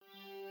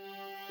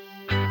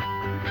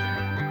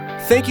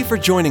Thank you for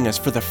joining us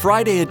for the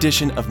Friday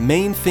edition of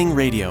Main Thing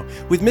Radio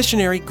with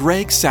missionary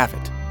Greg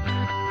Savitt.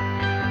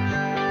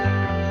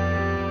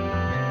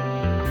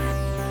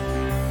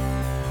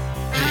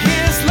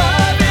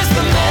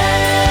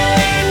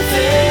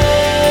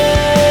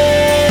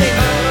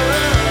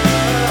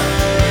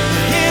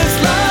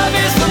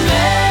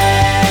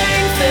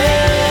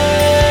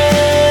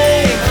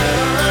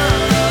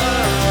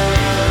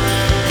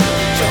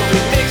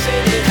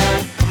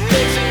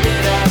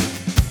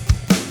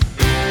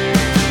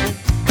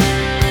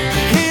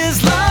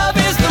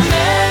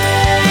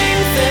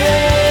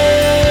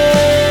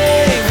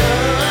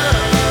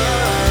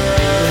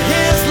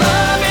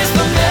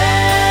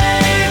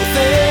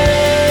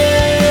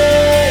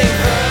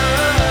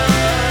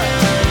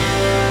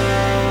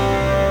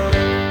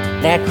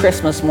 That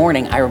Christmas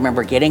morning, I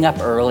remember getting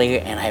up early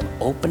and I'm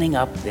opening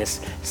up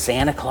this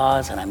Santa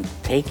Claus and I'm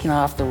taking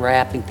off the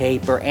wrapping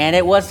paper, and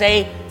it was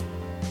a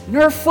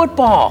Nerf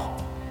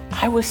football.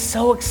 I was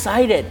so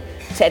excited.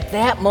 At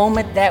that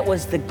moment, that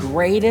was the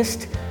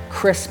greatest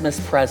Christmas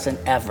present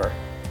ever.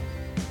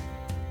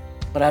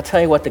 But I'll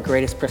tell you what the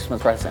greatest Christmas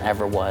present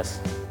ever was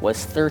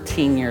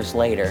 13 years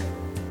later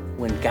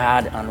when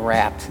God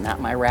unwrapped, not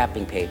my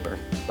wrapping paper,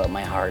 but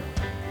my heart.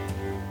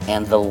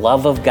 And the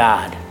love of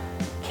God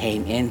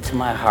came into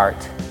my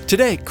heart.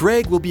 Today,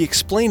 Greg will be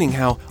explaining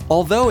how,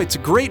 although it's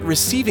great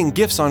receiving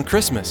gifts on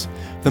Christmas,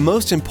 the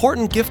most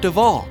important gift of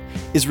all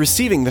is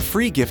receiving the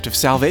free gift of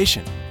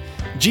salvation.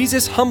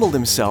 Jesus humbled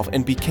himself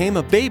and became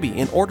a baby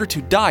in order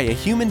to die a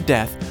human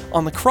death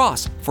on the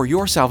cross for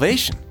your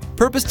salvation.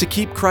 Purpose to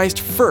keep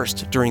Christ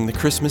first during the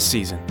Christmas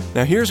season.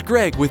 Now here's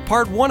Greg with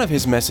part 1 of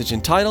his message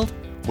entitled,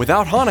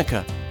 Without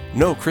Hanukkah,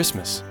 No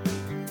Christmas.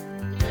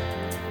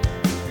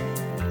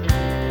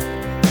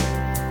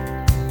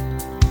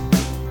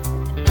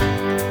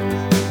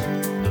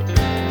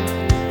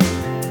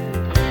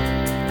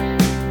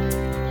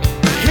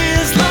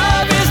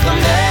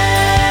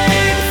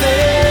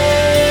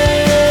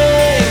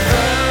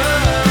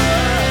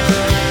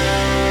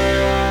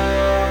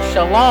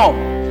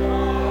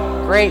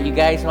 Shalom. Great, you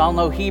guys all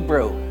know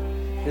Hebrew.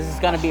 This is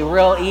going to be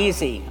real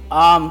easy.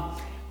 My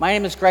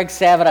name is Greg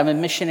Savitt. I'm a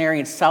missionary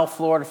in South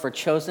Florida for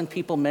Chosen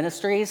People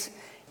Ministries.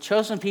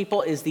 Chosen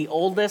People is the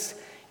oldest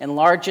and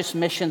largest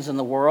missions in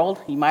the world.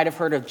 You might have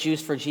heard of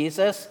Jews for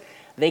Jesus.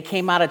 They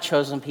came out of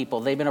Chosen People.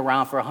 They've been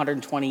around for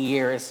 120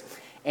 years.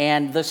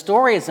 And the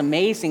story is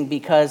amazing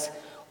because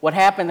what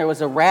happened, there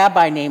was a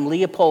rabbi named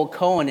Leopold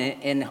Cohen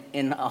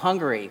in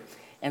Hungary.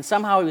 And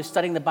somehow he was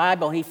studying the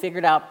Bible, and he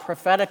figured out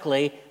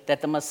prophetically that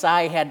the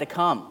Messiah had to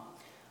come.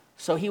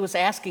 So he was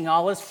asking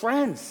all his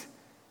friends,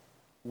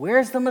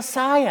 where's the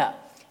Messiah?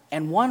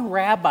 And one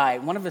rabbi,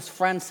 one of his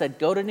friends said,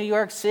 go to New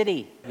York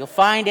City. You'll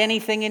find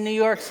anything in New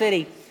York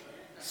City.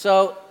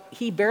 So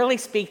he barely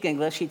speaks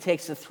English. He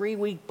takes a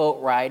 3-week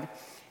boat ride.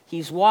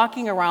 He's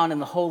walking around in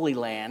the Holy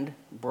Land,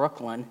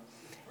 Brooklyn,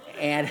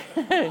 and,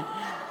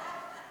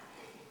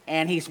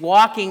 and he's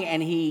walking,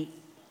 and he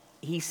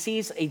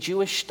sees a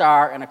Jewish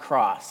star and a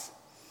cross,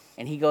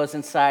 and he goes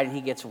inside and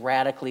he gets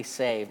radically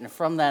saved. And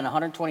from then,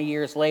 120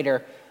 years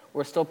later,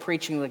 we're still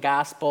preaching the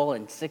gospel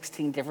in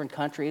 16 different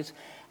countries.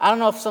 I don't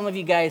know if some of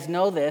you guys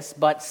know this,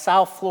 but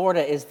South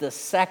Florida is the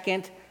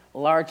second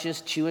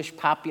largest Jewish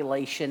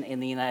population in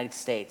the United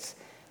States.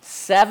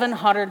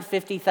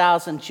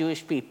 750,000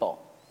 Jewish people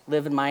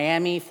live in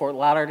Miami, Fort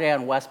Lauderdale,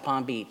 and West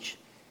Palm Beach.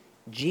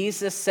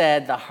 Jesus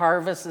said the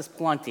harvest is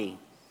plenty,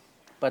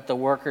 but the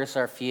workers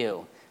are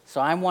few. So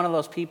I'm one of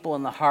those people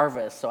in the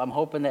harvest, so I'm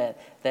hoping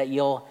that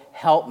you'll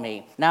help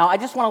me. Now, I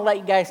just want to let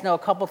you guys know a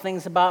couple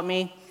things about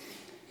me.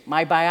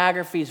 My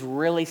biography is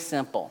really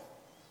simple.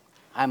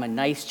 I'm a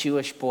nice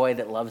Jewish boy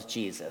that loves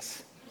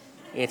Jesus.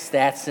 It's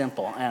that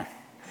simple.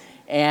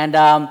 And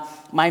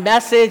my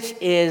message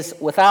is,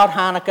 without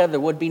Hanukkah, there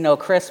would be no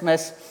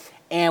Christmas.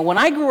 And when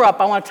I grew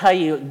up, I want to tell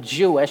you,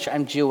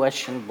 I'm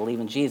Jewish and believe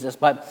in Jesus,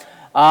 but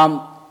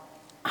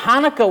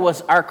Hanukkah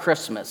was our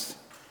Christmas,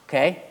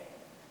 okay?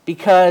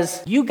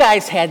 Because you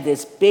guys had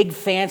this big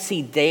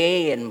fancy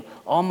day, and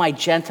all my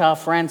Gentile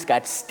friends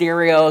got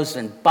stereos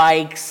and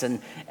bikes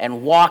and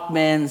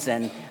Walkmans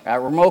and a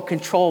remote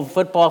control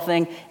football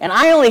thing, and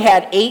I only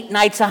had 8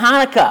 nights of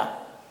Hanukkah.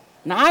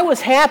 Now, I was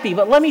happy,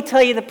 but let me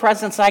tell you the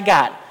presents I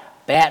got.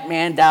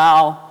 Batman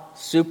doll,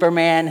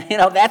 Superman,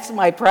 that's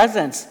my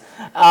presents.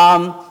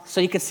 So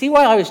you can see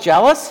why I was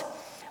jealous.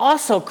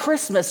 Also,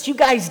 Christmas, you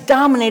guys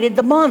dominated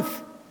the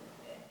month.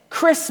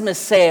 Christmas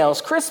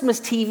sales, Christmas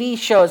TV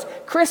shows,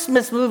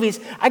 Christmas movies.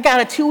 I got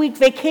a 2-week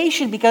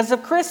vacation because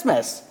of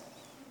Christmas.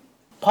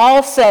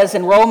 Paul says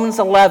in Romans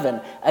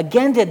 11,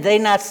 again did they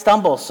not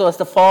stumble so as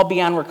to fall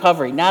beyond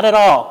recovery? Not at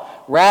all.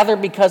 Rather,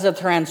 because of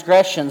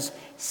transgressions,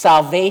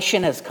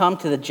 salvation has come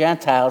to the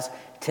Gentiles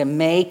to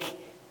make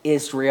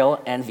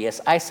Israel envious.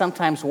 I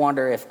sometimes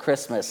wonder if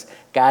Christmas,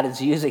 God is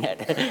using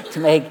it to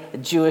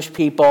make Jewish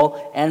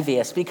people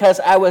envious, because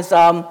I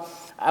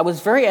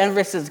was very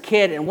envious as a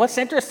kid. And what's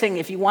interesting,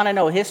 if you want to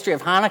know the history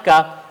of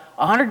Hanukkah,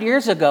 100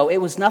 years ago, it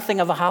was nothing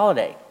of a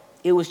holiday.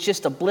 It was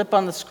just a blip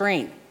on the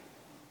screen.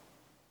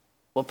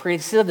 Well,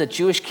 pretty soon the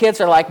Jewish kids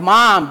are like,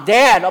 Mom,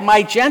 Dad,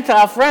 my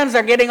Gentile friends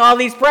are getting all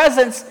these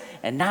presents.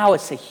 And now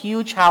it's a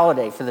huge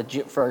holiday for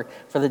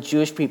the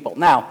Jewish people.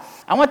 Now,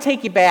 I want to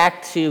take you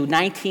back to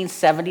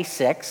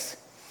 1976.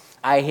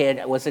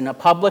 I was in a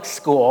public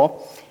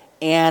school,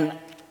 and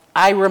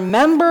I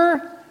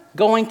remember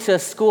going to a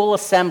school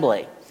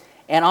assembly.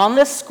 And on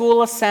this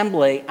school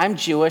assembly, I'm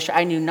Jewish.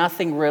 I knew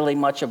nothing really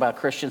much about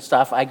Christian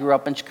stuff. I grew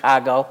up in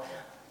Chicago,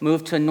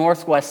 moved to a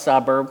northwest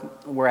suburb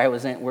where I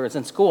was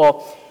in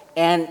school,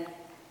 and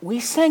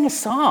we sang a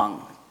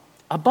song,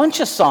 a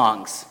bunch of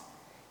songs,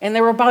 and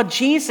they were about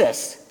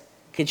Jesus.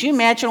 Could you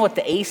imagine what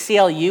the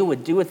ACLU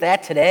would do with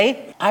that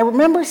today? I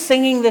remember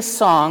singing this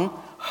song,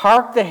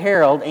 Hark the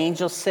Herald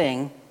Angels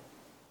Sing,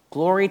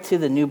 Glory to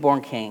the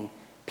Newborn King,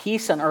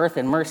 Peace on earth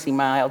and mercy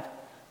mild,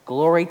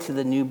 Glory to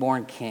the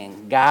newborn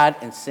King, God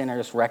and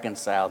sinners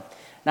reconciled.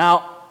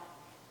 Now,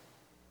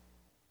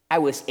 I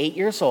was 8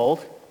 years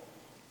old,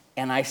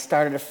 and I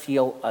started to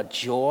feel a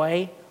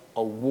joy,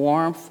 a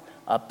warmth,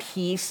 a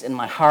peace in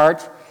my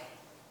heart.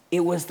 It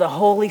was the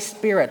Holy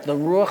Spirit, the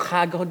Ruach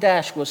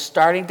HaKodesh, was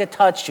starting to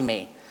touch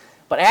me.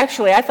 But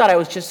actually, I thought I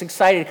was just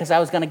excited because I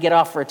was going to get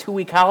off for a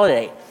 2-week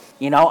holiday.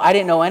 I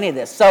didn't know any of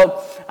this.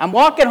 So I'm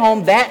walking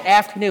home that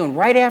afternoon,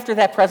 right after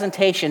that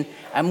presentation.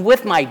 I'm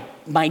with my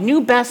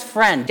new best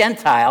friend,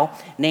 Gentile,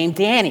 named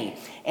Danny.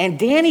 And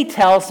Danny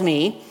tells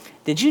me,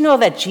 did you know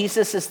that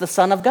Jesus is the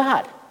Son of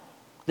God,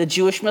 the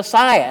Jewish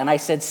Messiah? And I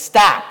said,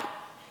 stop.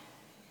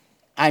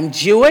 I'm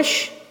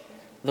Jewish.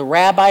 The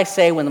rabbis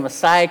say when the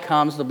Messiah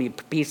comes, there'll be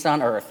peace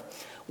on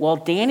earth. Well,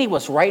 Danny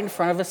was right in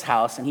front of his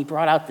house, and he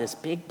brought out this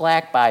big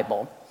black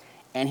Bible,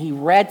 and he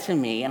read to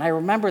me, and I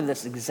remember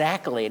this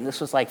exactly, and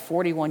this was like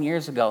 41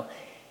 years ago.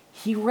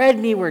 He read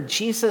me where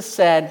Jesus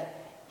said,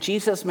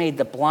 Jesus made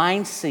the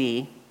blind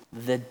see,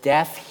 the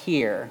deaf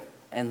hear,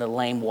 and the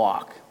lame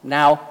walk.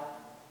 Now,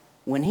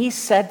 when he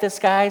said this,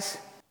 guys,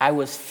 I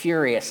was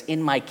furious.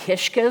 In my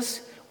kishkas,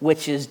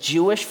 which is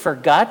Jewish for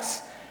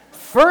guts,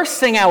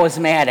 first thing I was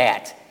mad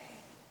at,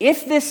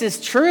 if this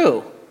is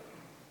true,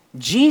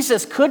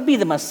 Jesus could be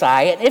the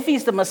Messiah. And if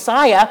he's the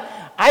Messiah,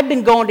 I've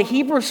been going to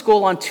Hebrew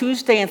school on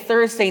Tuesday and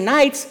Thursday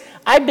nights.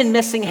 I've been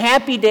missing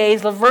Happy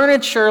Days, Laverne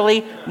and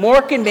Shirley,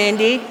 Mork and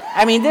Mindy.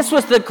 I mean, this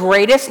was the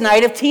greatest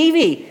night of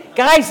TV.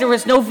 Guys, there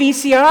was no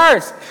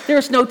VCRs. There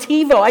was no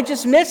TiVo. I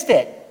just missed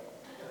it.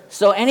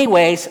 So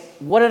anyways,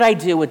 what did I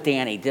do with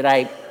Danny? Did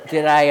I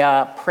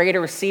pray to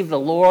receive the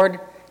Lord?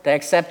 Did I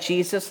accept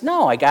Jesus?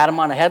 No, I got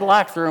him on a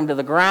headlock, threw him to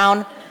the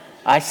ground.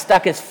 I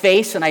stuck his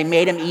face and I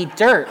made him eat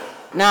dirt.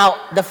 Now,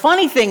 the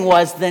funny thing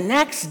was, the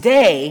next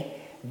day,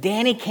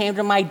 Danny came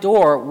to my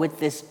door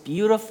with this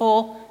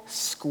beautiful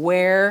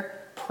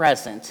square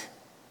present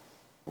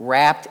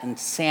wrapped in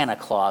Santa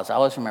Claus. I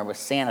always remember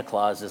Santa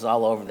Claus is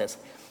all over this.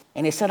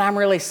 And he said, I'm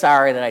really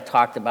sorry that I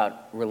talked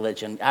about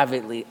religion.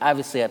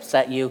 Obviously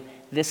upset you.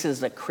 This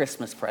is a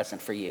Christmas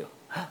present for you.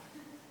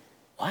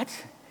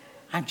 What?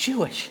 I'm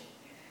Jewish.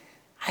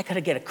 I got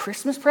to get a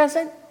Christmas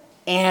present?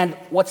 And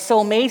what's so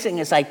amazing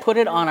is I put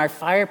it on our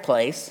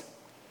fireplace,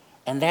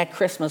 and that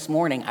Christmas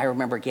morning, I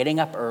remember getting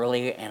up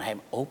early, and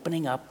I'm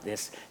opening up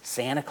this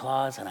Santa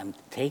Claus, and I'm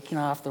taking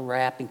off the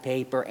wrapping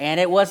paper,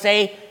 and it was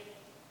a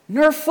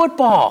Nerf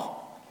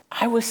football.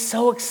 I was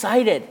so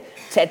excited.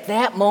 At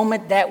that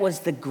moment, that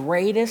was the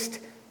greatest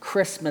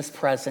Christmas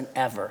present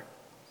ever.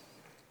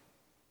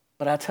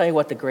 But I'll tell you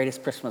what the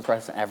greatest Christmas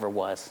present ever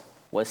was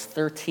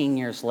 13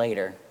 years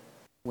later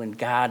when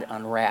God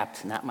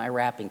unwrapped, not my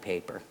wrapping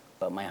paper,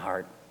 but my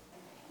heart.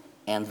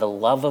 And the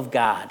love of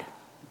God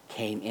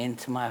came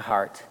into my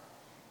heart.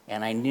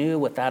 And I knew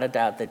without a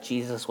doubt that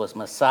Jesus was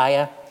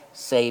Messiah,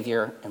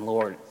 Savior, and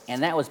Lord.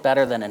 And that was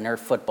better than a Nerf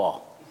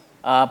football.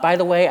 By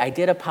the way, I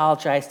did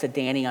apologize to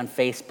Danny on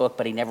Facebook,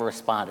 but he never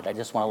responded. I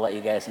just want to let you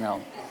guys know.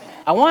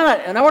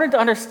 In order to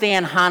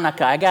understand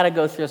Hanukkah, I got to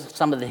go through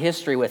some of the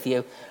history with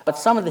you, but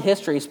some of the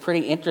history is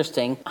pretty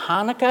interesting.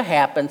 Hanukkah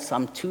happened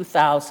some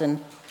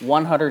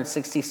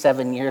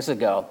 2,167 years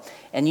ago.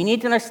 And you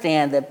need to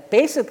understand that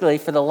basically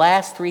for the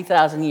last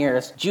 3,000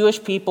 years,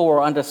 Jewish people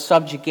were under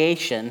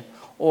subjugation,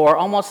 or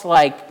almost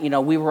like,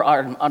 we were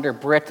under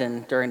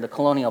Britain during the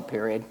colonial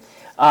period.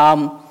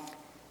 And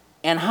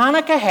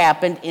Hanukkah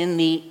happened in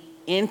the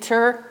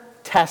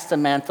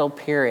intertestamental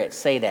period.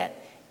 Say that.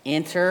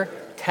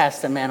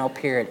 Intertestamental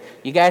period.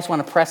 You guys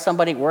want to press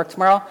somebody at work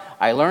tomorrow?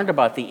 I learned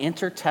about the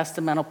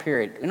intertestamental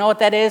period. You know what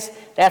that is?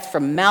 That's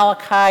from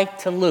Malachi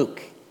to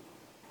Luke.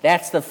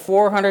 That's the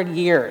 400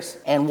 years.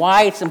 And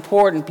why it's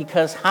important,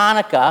 because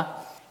Hanukkah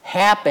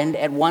happened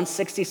at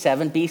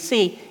 167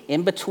 BC,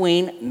 in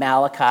between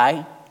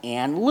Malachi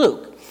and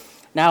Luke.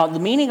 Now, the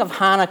meaning of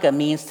Hanukkah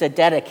means to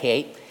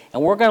dedicate,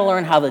 and we're going to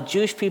learn how the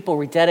Jewish people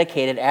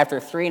rededicated after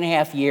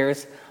 3.5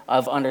 years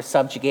of under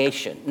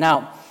subjugation.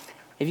 Now,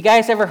 have you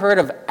guys ever heard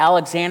of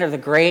Alexander the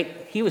Great?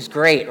 He was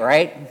great,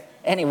 right?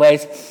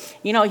 Anyways,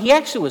 he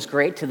actually was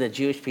great to the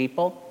Jewish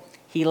people.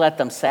 He let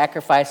them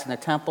sacrifice in the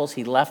temples.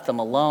 He left them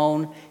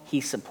alone. He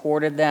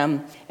supported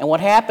them. And what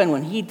happened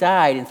when he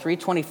died in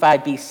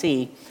 325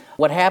 BC,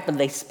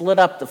 they split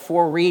up the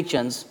 4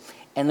 regions,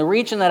 And the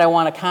region that I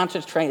want to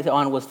concentrate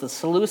on was the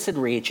Seleucid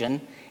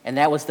region, and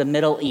that was the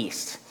Middle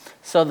East.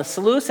 So the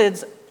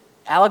Seleucids,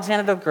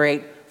 Alexander the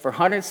Great, for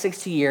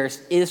 160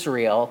 years,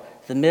 Israel,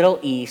 the Middle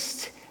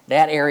East,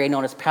 that area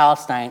known as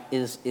Palestine,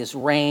 is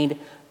reigned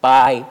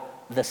by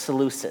the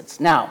Seleucids.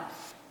 Now,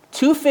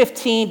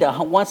 215 to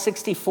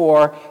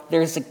 164,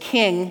 there's a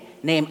king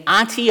named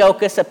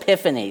Antiochus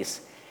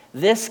Epiphanes.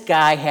 This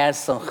guy has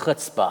some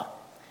chutzpah.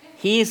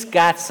 He's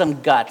got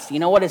some guts. You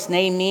know what his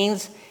name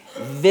means?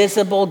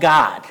 Visible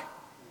God.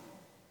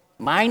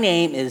 My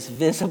name is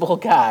Visible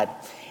God.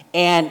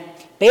 And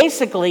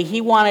basically, he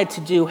wanted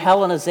to do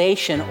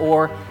Hellenization,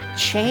 or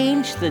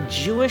change the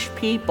Jewish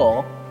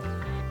people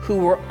who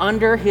were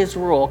under his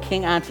rule.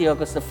 King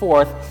Antiochus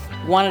IV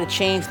wanted to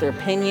change their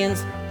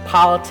opinions,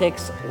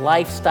 politics,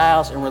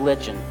 lifestyles, and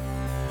religion.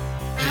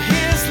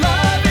 His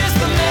love is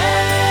the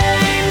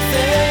main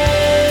thing.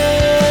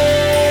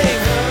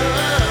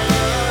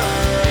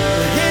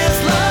 His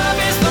love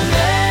is the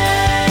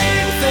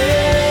main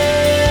thing.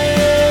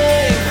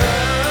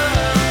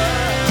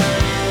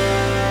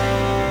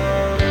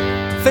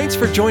 Thanks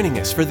for joining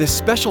us for this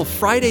special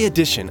Friday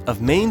edition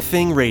of Main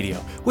Thing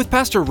Radio with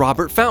Pastor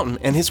Robert Fountain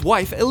and his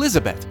wife,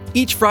 Elizabeth.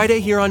 Each Friday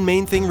here on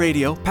Main Thing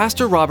Radio,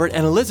 Pastor Robert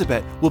and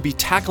Elizabeth will be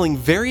tackling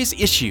various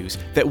issues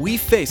that we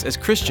face as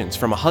Christians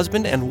from a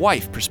husband and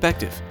wife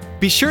perspective.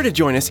 Be sure to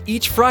join us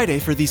each Friday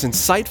for these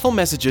insightful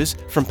messages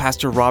from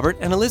Pastor Robert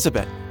and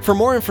Elizabeth. For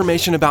more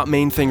information about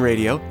Main Thing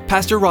Radio,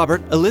 Pastor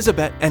Robert,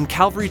 Elizabeth, and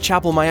Calvary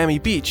Chapel Miami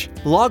Beach,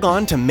 log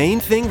on to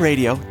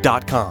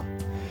mainthingradio.com.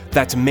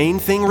 That's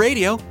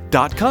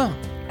mainthingradio.com.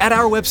 At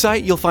our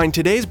website, you'll find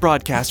today's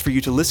broadcast for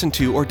you to listen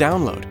to or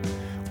download.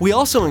 We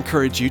also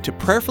encourage you to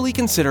prayerfully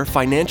consider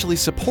financially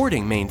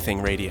supporting Main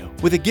Thing Radio.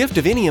 With a gift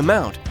of any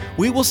amount,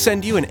 we will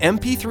send you an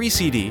MP3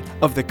 CD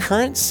of the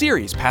current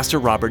series Pastor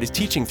Robert is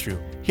teaching through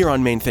here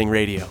on Main Thing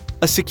Radio.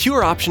 A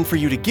secure option for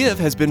you to give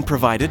has been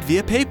provided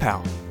via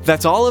PayPal.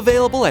 That's all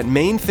available at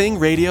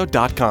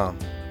mainthingradio.com.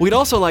 We'd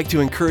also like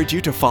to encourage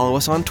you to follow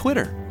us on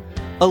Twitter.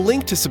 A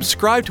link to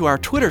subscribe to our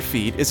Twitter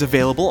feed is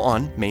available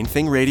on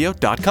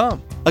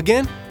mainthingradio.com.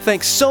 Again,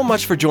 thanks so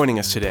much for joining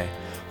us today.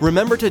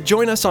 Remember to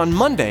join us on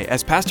Monday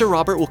as Pastor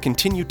Robert will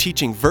continue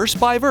teaching verse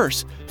by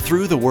verse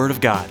through the Word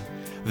of God.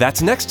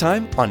 That's next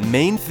time on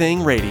Main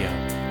Thing Radio.